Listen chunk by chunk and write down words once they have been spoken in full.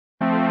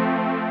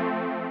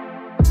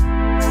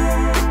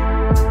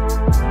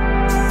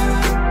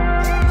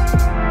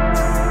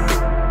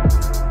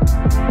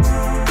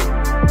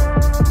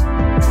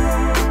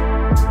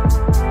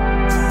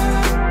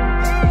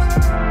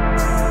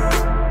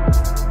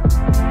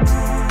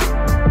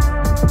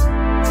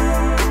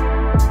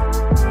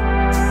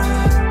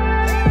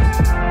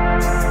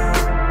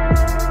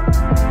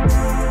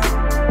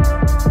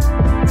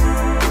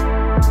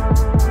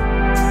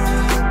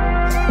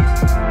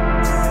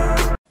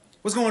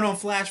going on,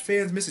 Flash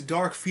fans? Mr.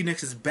 Dark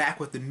Phoenix is back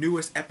with the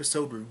newest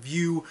episode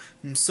review.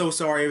 I'm so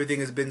sorry everything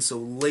has been so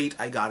late.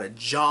 I got a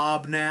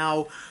job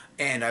now,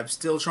 and I'm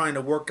still trying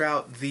to work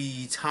out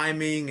the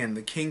timing and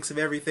the kinks of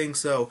everything.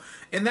 So,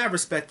 in that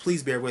respect,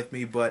 please bear with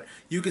me. But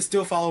you can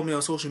still follow me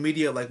on social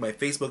media, like my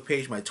Facebook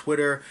page, my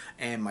Twitter,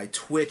 and my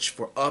Twitch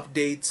for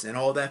updates and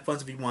all that fun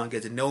stuff. If you want to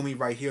get to know me,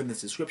 right here in the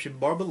description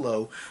bar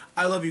below.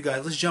 I love you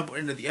guys. Let's jump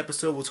into the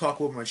episode. We'll talk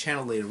over my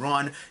channel later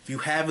on. If you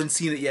haven't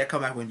seen it yet,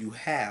 come back when you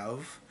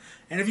have.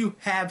 And if you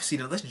have seen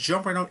it, let's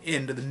jump right on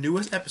into the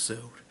newest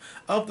episode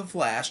of The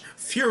Flash,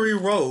 Fury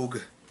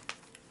Rogue.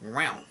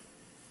 Round.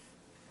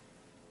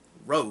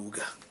 Rogue.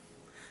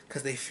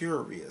 Because they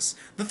furious.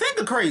 The Think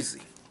of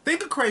Crazy.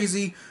 Think of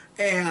Crazy,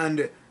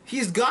 and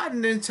he's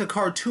gotten into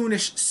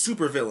cartoonish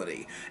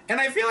supervillainy. And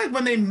I feel like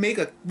when they make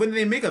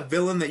a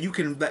villain that you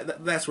can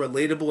that's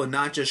relatable and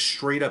not just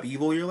straight up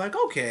evil, you're like,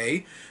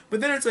 okay.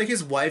 But then it's like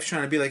his wife's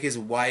trying to be like his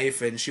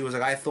wife, and she was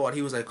like, I thought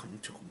he was like,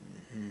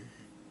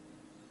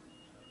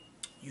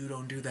 you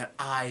don't do that,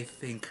 I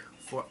think,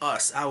 for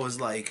us. I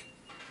was like,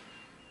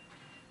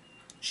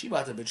 she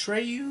about to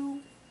betray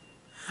you?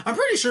 I'm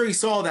pretty sure he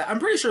saw that. I'm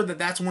pretty sure that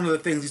that's one of the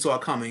things he saw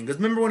coming. Because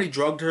remember when he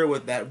drugged her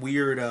with that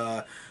weird,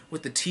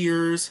 with the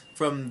tears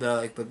from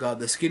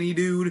the skinny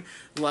dude?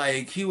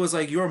 Like, he was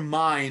like, your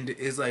mind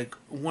is like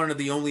one of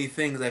the only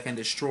things that can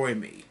destroy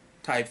me,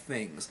 type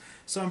things.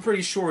 So I'm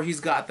pretty sure he's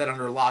got that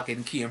under lock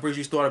and key. I'm pretty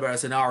sure he's thought about a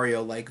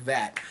scenario like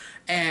that.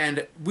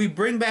 And we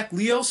bring back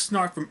Leo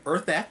Snart from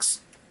Earth X.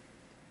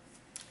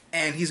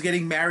 And he's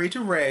getting married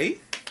to Ray.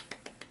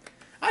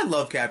 I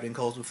love Captain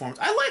Cold's performance.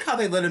 I like how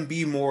they let him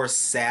be more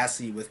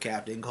sassy with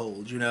Captain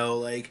Cold, you know?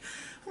 Like,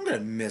 I'm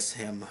gonna miss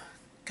him.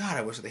 God,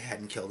 I wish they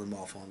hadn't killed him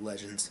off on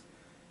Legends.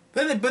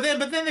 But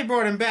then they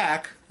brought him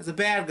back as a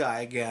bad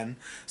guy again.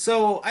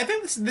 So I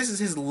think this is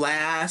his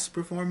last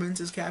performance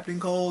as Captain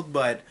Cold,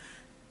 but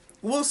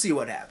we'll see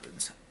what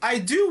happens. I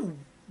do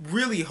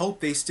really hope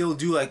they still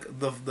do like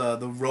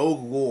the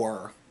Rogue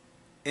War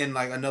in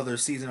like another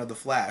season of The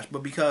Flash,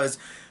 but because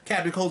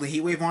Captain Cold and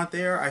Heatwave aren't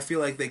there, I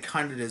feel like they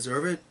kind of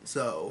deserve it,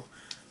 so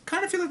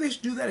kind of feel like they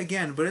should do that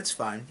again, but it's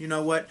fine. You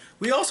know what?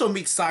 We also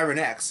meet Siren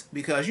X,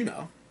 because, you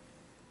know,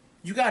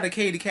 you got a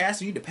Katie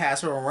Cass, you need to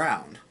pass her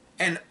around.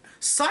 And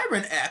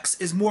Siren X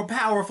is more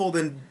powerful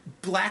than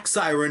Black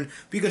Siren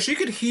because she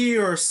could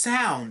hear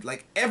sound,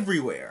 like,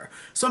 everywhere.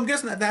 So I'm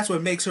guessing that that's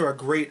what makes her a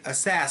great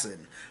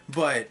assassin,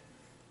 but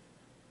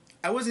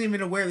I wasn't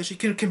even aware that she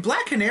can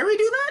Black Canary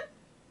do that?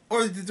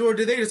 Or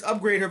did they just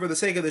upgrade her for the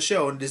sake of the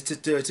show and just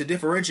to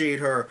differentiate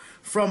her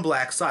from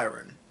Black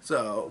Siren?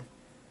 So,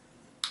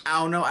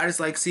 I don't know. I just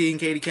like seeing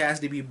Katie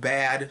Cassidy be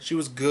bad. She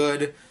was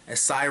good as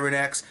Siren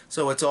X,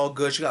 so it's all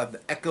good. She got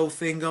the Echo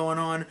thing going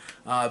on.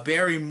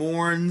 Barry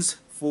mourns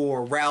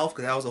for Ralph,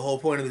 because that was the whole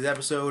point of this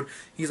episode.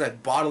 He's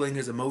like bottling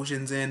his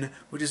emotions in,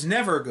 which is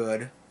never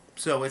good.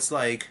 So it's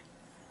like,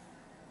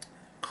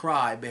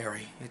 cry,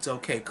 Barry. It's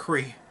okay.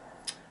 Cree,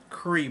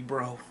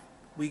 bro.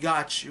 We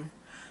got you.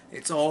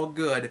 It's all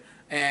good.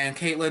 And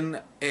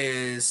Caitlin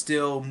is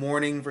still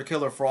mourning for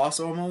Killer Frost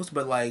almost,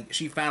 but like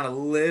she found a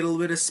little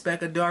bit of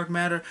speck of dark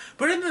matter.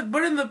 But in the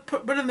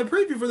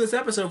preview for this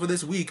episode for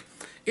this week,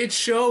 it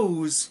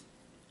shows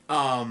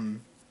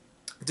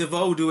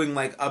DeVoe doing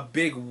like a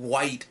big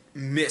white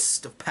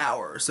mist of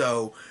power.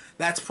 So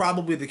that's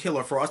probably the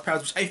Killer Frost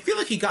powers, which I feel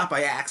like he got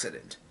by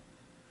accident.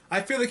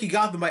 I feel like he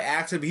got them by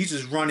accident, but he's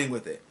just running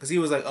with it because he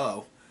was like,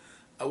 oh,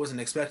 I wasn't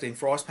expecting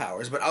Frost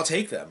powers, but I'll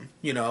take them.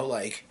 You know,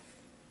 like,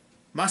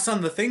 my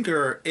son the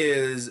Thinker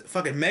is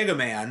fucking Mega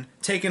Man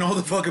taking all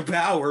the fucking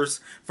powers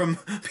from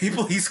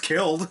people he's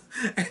killed.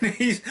 And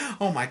he's,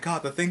 oh my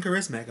god, the Thinker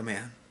is Mega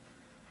Man.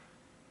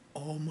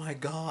 Oh my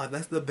god,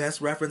 that's the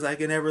best reference I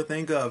can ever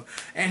think of.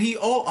 And he,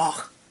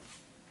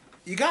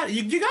 you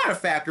gotta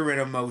factor in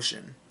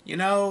emotion. You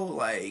know,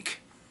 like,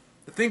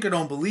 the Thinker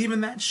don't believe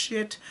in that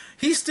shit.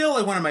 He's still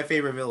like one of my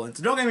favorite villains.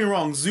 Don't get me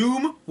wrong,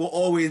 Zoom will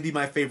always be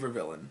my favorite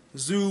villain.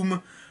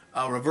 Zoom,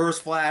 Reverse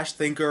Flash,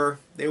 Thinker,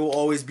 they will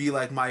always be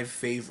like my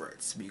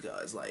favorites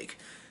because like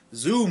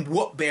Zoom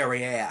whooped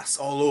Barry ass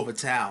all over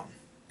town,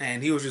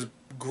 and he was just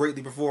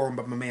greatly performed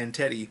by my man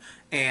Teddy.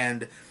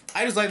 And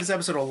I just like this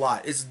episode a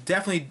lot.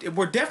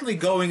 We're definitely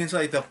going into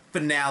like the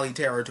finale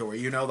territory,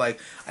 you know. Like,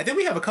 I think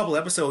we have a couple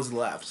episodes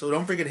left, so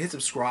don't forget to hit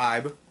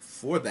subscribe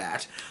for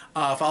that.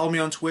 Follow me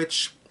on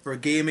Twitch for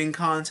gaming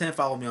content.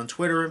 Follow me on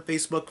Twitter and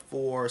Facebook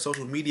for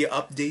social media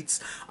updates.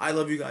 I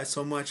love you guys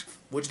so much.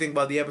 What you think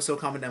about the episode?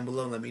 Comment down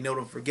below and let me know.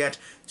 Don't forget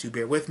to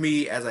bear with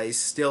me as I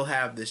still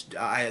have this.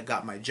 I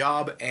got my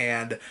job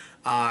and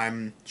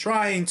I'm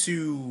trying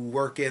to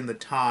work in the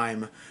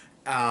time.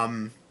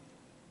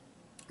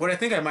 What I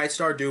think I might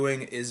start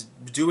doing is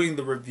doing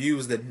the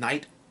reviews the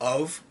night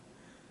of.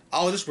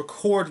 I'll just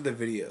record the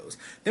videos.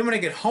 Then when I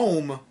get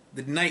home,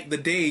 the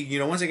day, you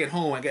know, once I get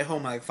home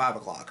at like 5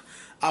 o'clock.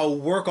 I'll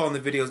work on the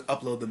videos,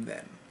 upload them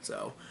then.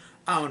 So,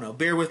 I don't know.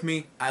 Bear with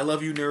me. I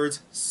love you nerds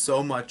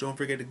so much. Don't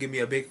forget to give me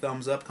a big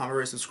thumbs up, comment,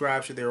 rate,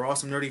 subscribe. Share. They're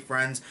awesome nerdy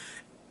friends.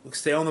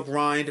 Stay on the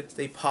grind.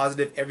 Stay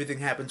positive. Everything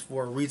happens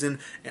for a reason.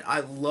 And I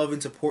love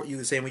and support you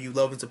the same way you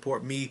love and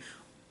support me.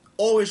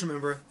 always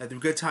remember that through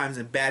good times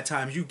and bad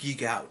times, you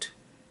geek out.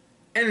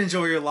 And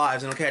enjoy your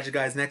lives, and I'll catch you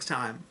guys next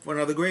time for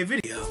another great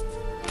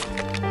video.